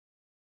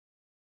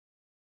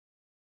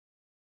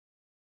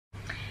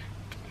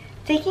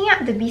Taking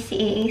up the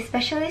BCAA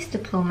Specialist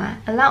Diploma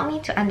allowed me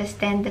to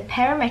understand the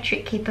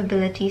parametric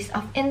capabilities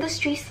of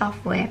industry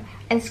software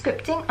and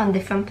scripting on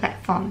different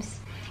platforms.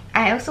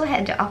 I also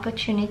had the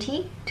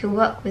opportunity to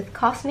work with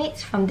coursemates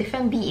from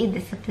different BA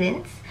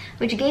disciplines,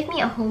 which gave me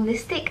a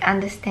holistic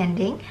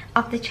understanding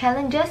of the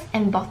challenges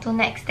and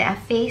bottlenecks that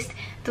are faced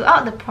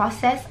throughout the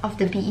process of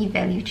the BE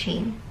value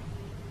chain.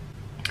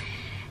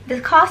 The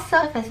course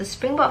served as a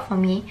springboard for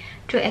me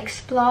to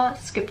explore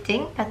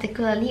scripting,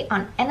 particularly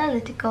on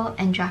analytical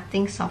and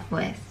drafting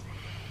softwares.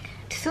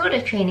 Through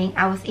the training,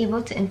 I was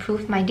able to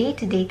improve my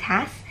day-to-day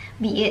tasks,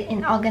 be it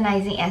in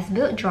organizing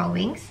as-built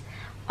drawings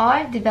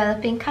or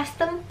developing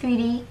custom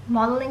 3D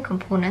modeling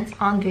components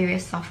on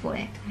various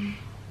software.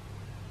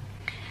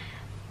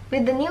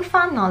 With the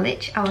newfound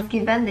knowledge, I was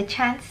given the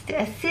chance to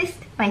assist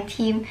my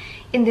team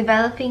in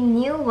developing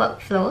new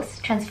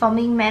workflows,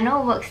 transforming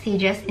manual work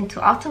stages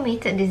into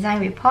automated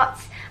design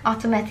reports,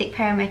 automatic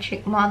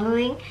parametric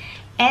modeling,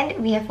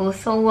 and we have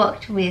also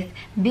worked with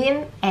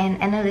BIM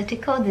and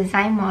analytical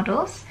design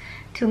models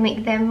to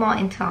make them more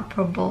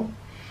interoperable.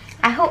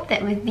 I hope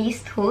that with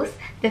these tools,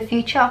 the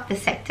future of the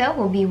sector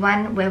will be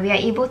one where we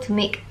are able to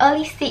make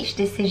early stage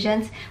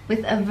decisions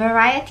with a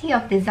variety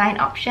of design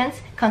options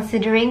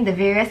considering the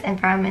various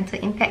environmental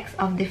impacts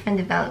of different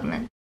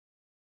developments.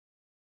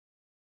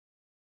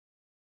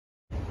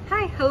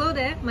 Hi, hello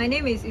there. My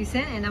name is Yu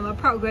Xian and I'm a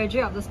proud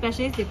graduate of the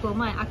Specialist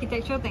Diploma in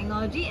Architectural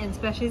Technology and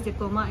Specialist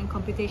Diploma in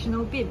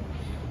Computational BIM.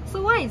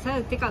 So why I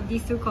decided to take up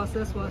these two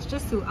courses was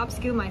just to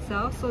upskill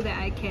myself so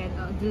that I can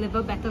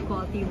deliver better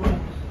quality work.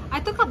 I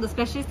took up the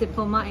Specialist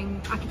Diploma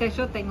in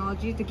Architectural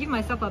Technology to give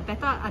myself a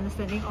better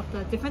understanding of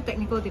the different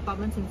technical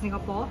departments in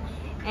Singapore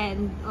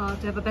and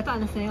to have a better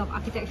understanding of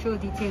architectural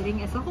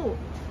detailing as a whole.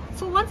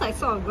 So once I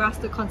sort of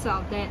grasped the concept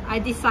of that, I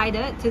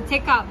decided to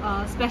take up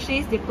a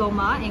Specialist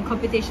Diploma in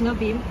Computational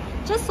BIM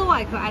just so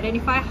I could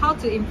identify how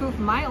to improve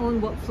my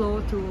own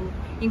workflow to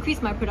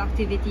increase my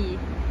productivity.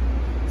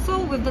 So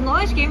with the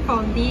knowledge gained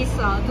from these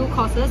two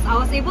courses, I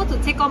was able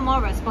to take on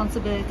more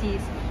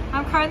responsibilities.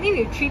 I'm currently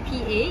with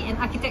 3PA, an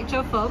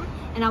architecture firm,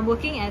 and I'm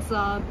working as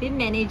a BIM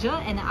manager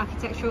and an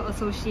architectural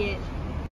associate.